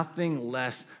on nothing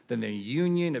less than the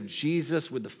union of Jesus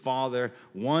with the Father,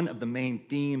 one of the main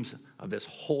themes of this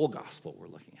whole gospel we're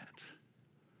looking at.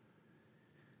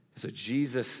 So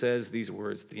Jesus says these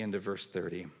words at the end of verse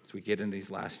 30, as we get into these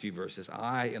last few verses.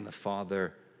 I and the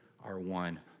Father are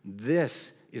one.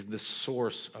 This is the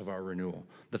source of our renewal.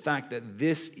 The fact that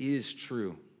this is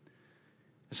true.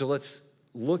 So let's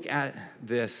look at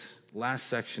this last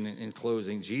section in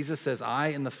closing. Jesus says, I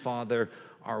and the Father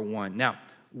are one. Now,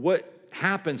 what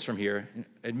happens from here,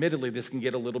 admittedly, this can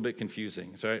get a little bit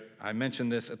confusing. So I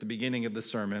mentioned this at the beginning of the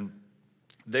sermon.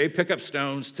 They pick up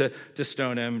stones to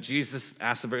stone him. Jesus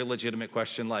asks a very legitimate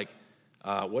question like,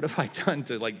 what have I done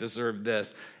to deserve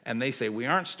this? And they say, we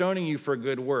aren't stoning you for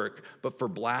good work, but for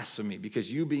blasphemy,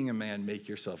 because you being a man make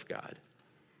yourself God.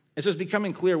 And so it's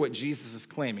becoming clear what Jesus is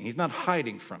claiming. He's not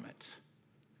hiding from it.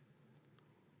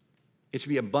 It should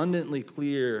be abundantly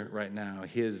clear right now,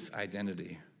 his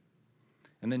identity.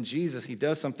 And then Jesus, he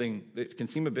does something that can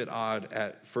seem a bit odd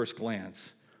at first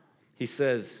glance. He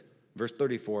says, verse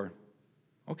 34,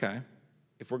 okay,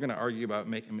 if we're going to argue about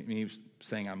me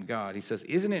saying I'm God, he says,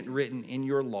 isn't it written in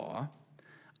your law,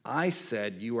 I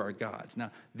said you are gods?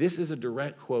 Now, this is a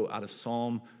direct quote out of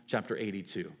Psalm chapter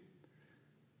 82.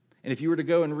 And if you were to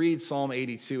go and read Psalm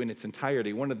 82 in its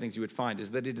entirety, one of the things you would find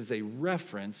is that it is a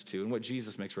reference to, and what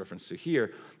Jesus makes reference to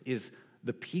here, is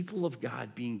the people of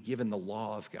God being given the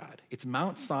law of God. It's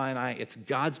Mount Sinai, it's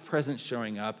God's presence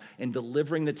showing up and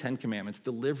delivering the 10 Commandments,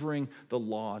 delivering the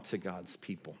law to God's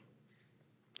people.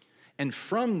 And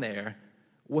from there,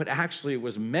 what actually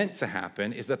was meant to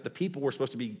happen is that the people were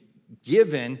supposed to be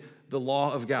given the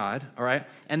law of God, all right?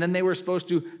 And then they were supposed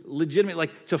to legitimately,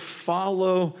 to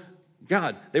follow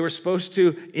God. They were supposed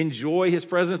to enjoy his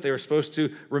presence. They were supposed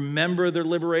to remember their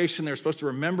liberation. They were supposed to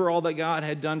remember all that God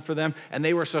had done for them. And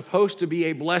they were supposed to be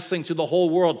a blessing to the whole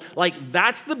world. Like,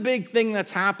 that's the big thing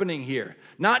that's happening here.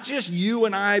 Not just you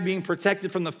and I being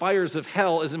protected from the fires of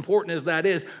hell, as important as that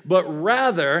is, but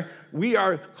rather we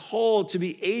are called to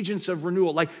be agents of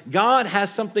renewal. Like, God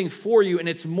has something for you, and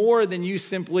it's more than you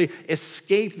simply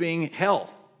escaping hell.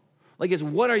 Like, it's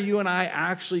what are you and I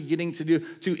actually getting to do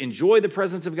to enjoy the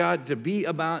presence of God, to be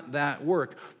about that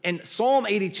work. And Psalm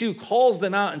 82 calls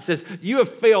them out and says, you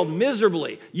have failed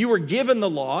miserably. You were given the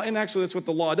law, and actually that's what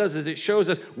the law does, is it shows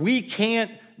us we can't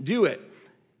do it.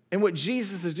 And what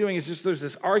Jesus is doing is just there's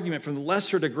this argument from the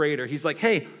lesser to greater. He's like,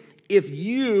 hey, if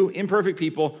you, imperfect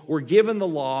people, were given the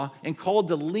law and called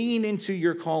to lean into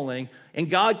your calling,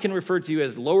 and God can refer to you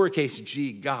as lowercase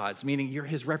g gods, meaning you're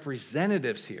his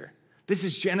representatives here. This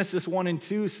is Genesis 1 and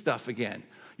 2 stuff again.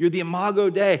 You're the Imago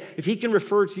Dei. If he can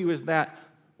refer to you as that,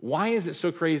 why is it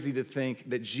so crazy to think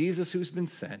that Jesus who's been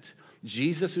sent,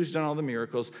 Jesus who's done all the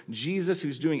miracles, Jesus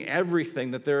who's doing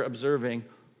everything that they're observing,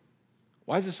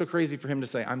 why is it so crazy for him to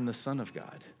say, I'm the Son of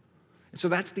God? And so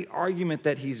that's the argument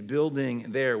that he's building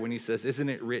there when he says, isn't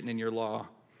it written in your law?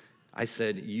 I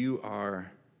said, you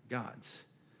are God's.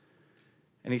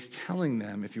 And he's telling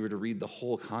them, if you were to read the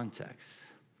whole context,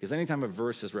 because anytime a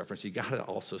verse is referenced, you got to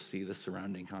also see the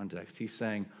surrounding context. He's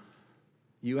saying,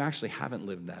 you actually haven't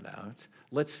lived that out.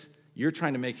 You're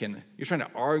trying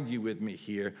to argue with me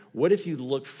here. What if you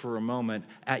looked for a moment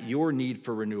at your need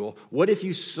for renewal? What if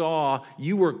you saw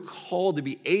you were called to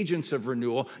be agents of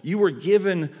renewal? You were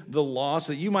given the law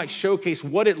so that you might showcase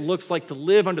what it looks like to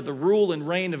live under the rule and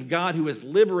reign of God who has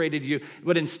liberated you.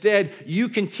 But instead, you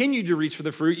continued to reach for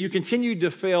the fruit. You continued to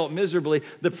fail miserably.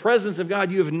 The presence of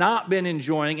God you have not been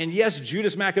enjoying. And yes,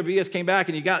 Judas Maccabeus came back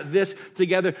and you got this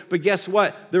together. But guess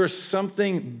what? There is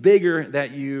something bigger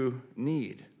that you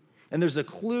need. And there's a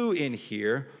clue in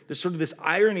here. There's sort of this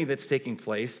irony that's taking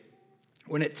place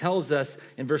when it tells us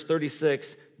in verse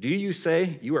 36, do you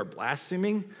say you are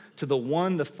blaspheming to the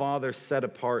one the Father set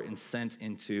apart and sent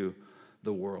into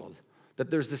the world? That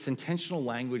there's this intentional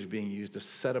language being used of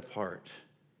set apart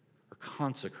or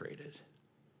consecrated.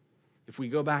 If we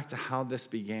go back to how this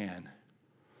began,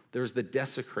 there was the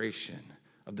desecration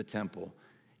of the temple.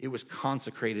 It was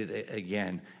consecrated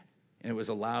again. And it was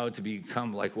allowed to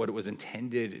become like what it was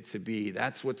intended to be.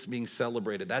 That's what's being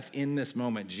celebrated. That's in this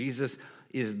moment. Jesus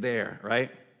is there, right?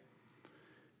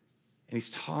 And he's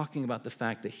talking about the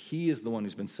fact that he is the one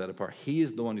who's been set apart. He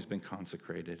is the one who's been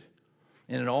consecrated.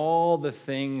 And in all the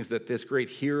things that this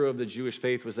great hero of the Jewish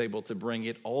faith was able to bring,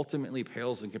 it ultimately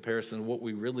pales in comparison to what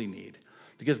we really need.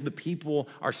 Because the people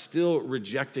are still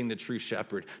rejecting the true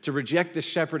shepherd. To reject the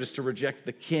shepherd is to reject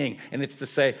the king. And it's to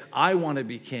say, I want to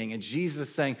be king. And Jesus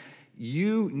is saying,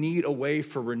 you need a way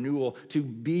for renewal to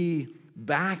be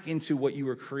back into what you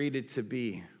were created to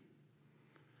be.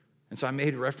 And so I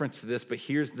made reference to this, but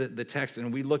here's the text,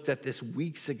 and we looked at this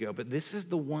weeks ago, but this is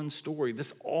the one story.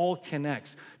 This all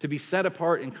connects. To be set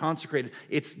apart and consecrated,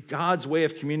 it's God's way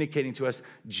of communicating to us.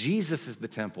 Jesus is the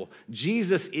temple.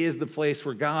 Jesus is the place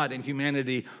where God and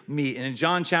humanity meet. And in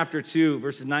John chapter 2,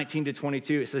 verses 19 to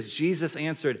 22, it says, Jesus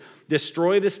answered,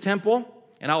 destroy this temple,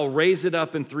 and I will raise it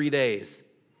up in 3 days.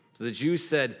 So the Jews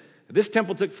said, this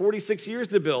temple took 46 years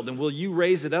to build, and will you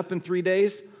raise it up in 3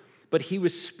 days? But he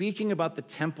was speaking about the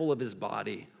temple of his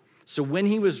body. So when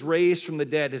he was raised from the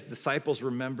dead, his disciples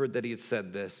remembered that he had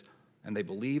said this, and they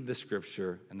believed the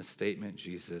scripture and the statement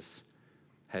Jesus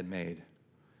had made.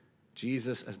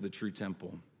 Jesus, as the true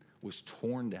temple, was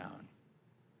torn down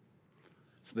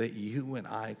so that you and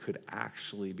I could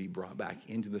actually be brought back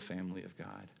into the family of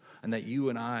God, and that you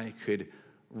and I could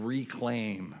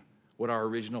reclaim what our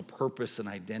original purpose and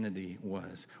identity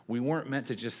was. We weren't meant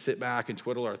to just sit back and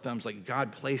twiddle our thumbs. Like,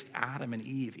 God placed Adam and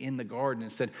Eve in the garden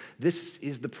and said, this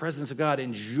is the presence of God.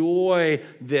 Enjoy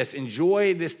this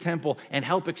temple, and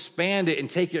help expand it and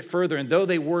take it further. And though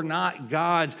they were not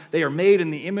gods, they are made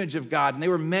in the image of God, and they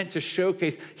were meant to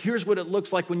showcase, here's what it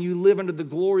looks like when you live under the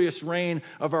glorious reign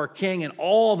of our King and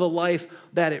all the life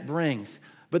that it brings.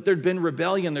 But there'd been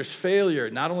rebellion, there's failure,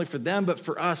 not only for them, but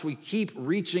for us. We keep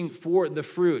reaching for the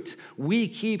fruit. We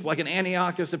keep, like an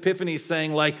Antiochus Epiphanes,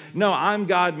 saying like, no, I'm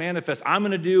God manifest. I'm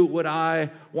going to do what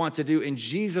I want to do. And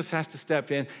Jesus has to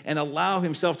step in and allow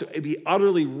himself to be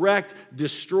utterly wrecked,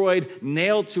 destroyed,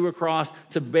 nailed to a cross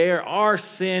to bear our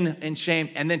sin and shame,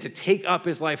 and then to take up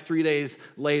his life 3 days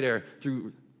later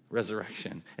through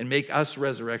resurrection and make us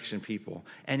resurrection people.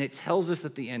 And it tells us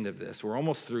at the end of this, we're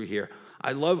almost through here.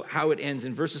 I love how it ends.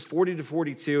 In verses 40 to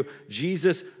 42,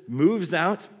 Jesus moves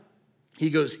out.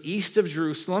 He goes east of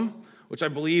Jerusalem, which I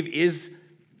believe is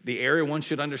the area one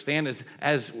should understand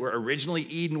as where originally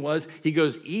Eden was. He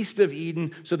goes east of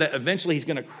Eden so that eventually he's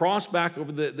going to cross back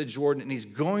over the Jordan and he's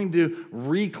going to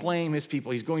reclaim his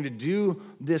people. He's going to do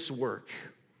this work.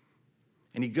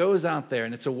 And he goes out there,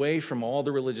 and it's away from all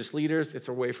the religious leaders. It's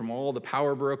away from all the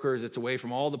power brokers. It's away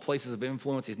from all the places of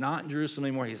influence. He's not in Jerusalem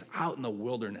anymore. He's out in the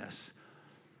wilderness.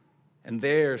 And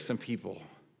there, some people,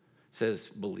 says,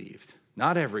 believed.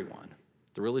 Not everyone.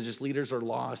 The religious leaders are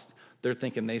lost. They're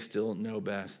thinking they still know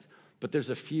best. But there's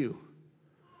a few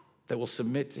that will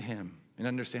submit to him and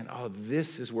understand, oh,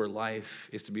 this is where life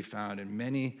is to be found. And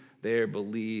many there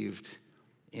believed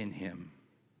in him.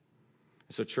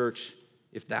 So, church,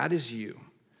 if that is you,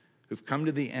 who've come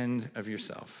to the end of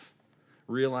yourself,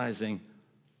 realizing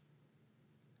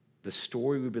the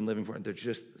story we've been living for, they're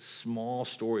just small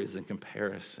stories in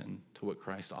comparison to what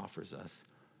Christ offers us.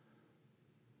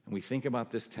 And we think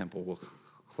about this temple, we'll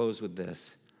close with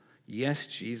this. Yes,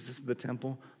 Jesus is the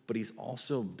temple, but he's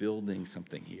also building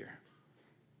something here.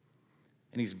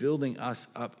 And he's building us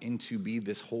up into be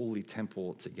this holy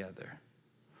temple together.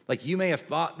 Like you may have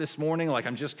thought this morning, like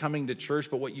I'm just coming to church,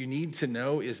 but what you need to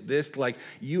know is this, like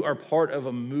you are part of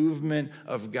a movement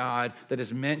of God that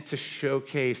is meant to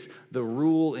showcase the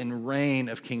rule and reign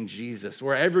of King Jesus.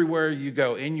 Where everywhere you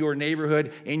go, in your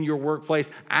neighborhood, in your workplace,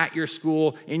 at your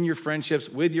school, in your friendships,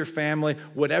 with your family,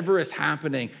 whatever is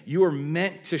happening, you are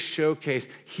meant to showcase,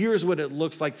 here's what it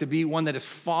looks like to be one that is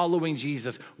following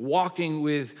Jesus, walking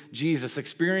with Jesus,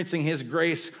 experiencing his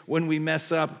grace when we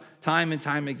mess up, time and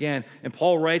time again. And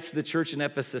Paul writes to the church in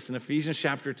Ephesus in Ephesians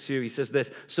chapter 2, he says this,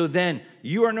 so then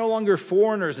you are no longer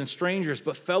foreigners and strangers,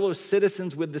 but fellow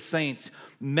citizens with the saints,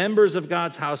 members of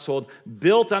God's household,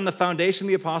 built on the foundation of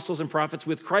the apostles and prophets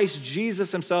with Christ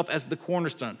Jesus himself as the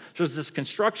cornerstone. So it's this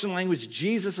construction language,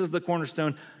 Jesus is the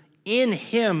cornerstone. In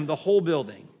him, the whole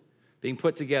building being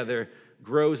put together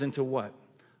grows into what?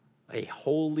 A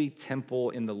holy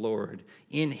temple in the Lord.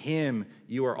 In him,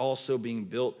 you are also being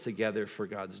built together for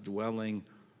God's dwelling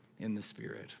in the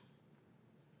Spirit.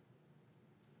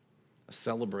 A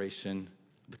celebration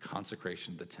of the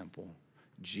consecration of the temple.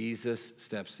 Jesus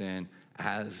steps in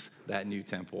as that new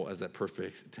temple, as that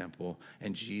perfect temple,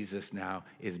 and Jesus now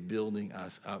is building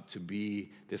us up to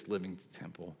be this living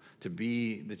temple, to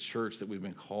be the church that we've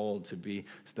been called to be,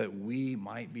 so that we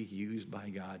might be used by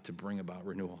God to bring about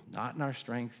renewal, not in our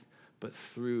strength, but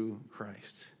through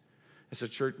Christ. And so,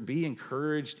 church, be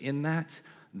encouraged in that.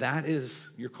 That is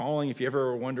your calling. If you ever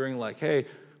were wondering, like, hey,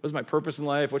 what's my purpose in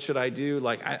life? What should I do?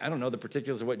 Like, I don't know the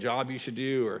particulars of what job you should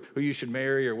do or who you should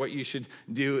marry or what you should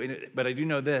do. But I do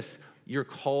know this. You're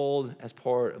called as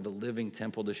part of the living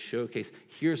temple to showcase,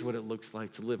 here's what it looks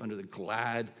like to live under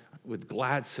with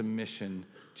glad submission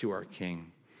to our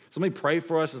King. So let me pray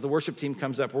for us as the worship team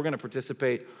comes up. We're going to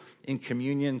participate in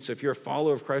communion. So if you're a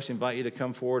follower of Christ, I invite you to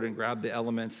come forward and grab the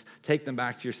elements, take them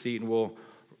back to your seat, and we'll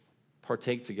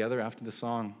partake together after the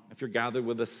song. If you're gathered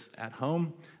with us at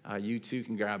home, you too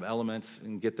can grab elements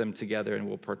and get them together, and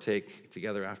we'll partake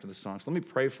together after the song. So let me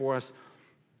pray for us.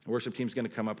 The worship team's going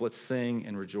to come up. Let's sing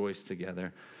and rejoice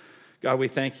together. God, we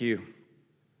thank you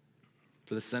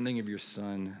for the sending of your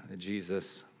Son,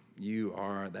 Jesus. You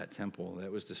are that temple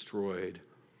that was destroyed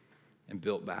and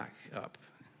built back up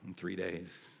in 3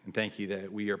 days. And thank you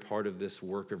that we are part of this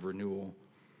work of renewal.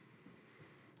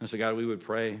 And so, God, we would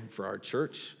pray for our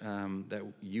church, that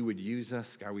you would use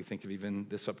us. God, we think of even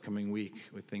this upcoming week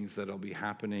with things that will be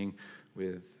happening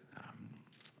with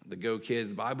the Go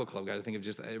Kids Bible Club. God, I think of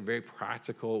just a very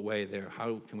practical way there.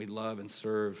 How can we love and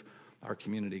serve our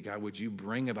community? God, would you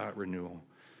bring about renewal?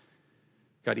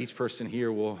 God, each person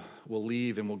here will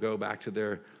leave and will go back to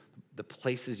the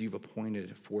places you've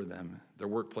appointed for them, their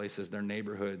workplaces, their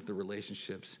neighborhoods, their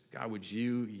relationships. God, would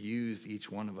you use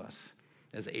each one of us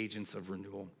as agents of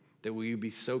renewal, that we would be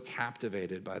so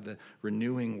captivated by the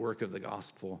renewing work of the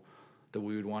gospel that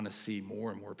we would want to see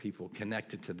more and more people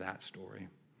connected to that story.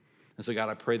 And so, God,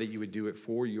 I pray that you would do it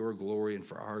for your glory and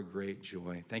for our great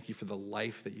joy. Thank you for the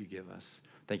life that you give us.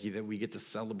 Thank you that we get to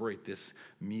celebrate this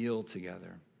meal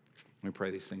together. We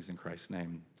pray these things in Christ's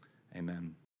name.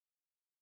 Amen.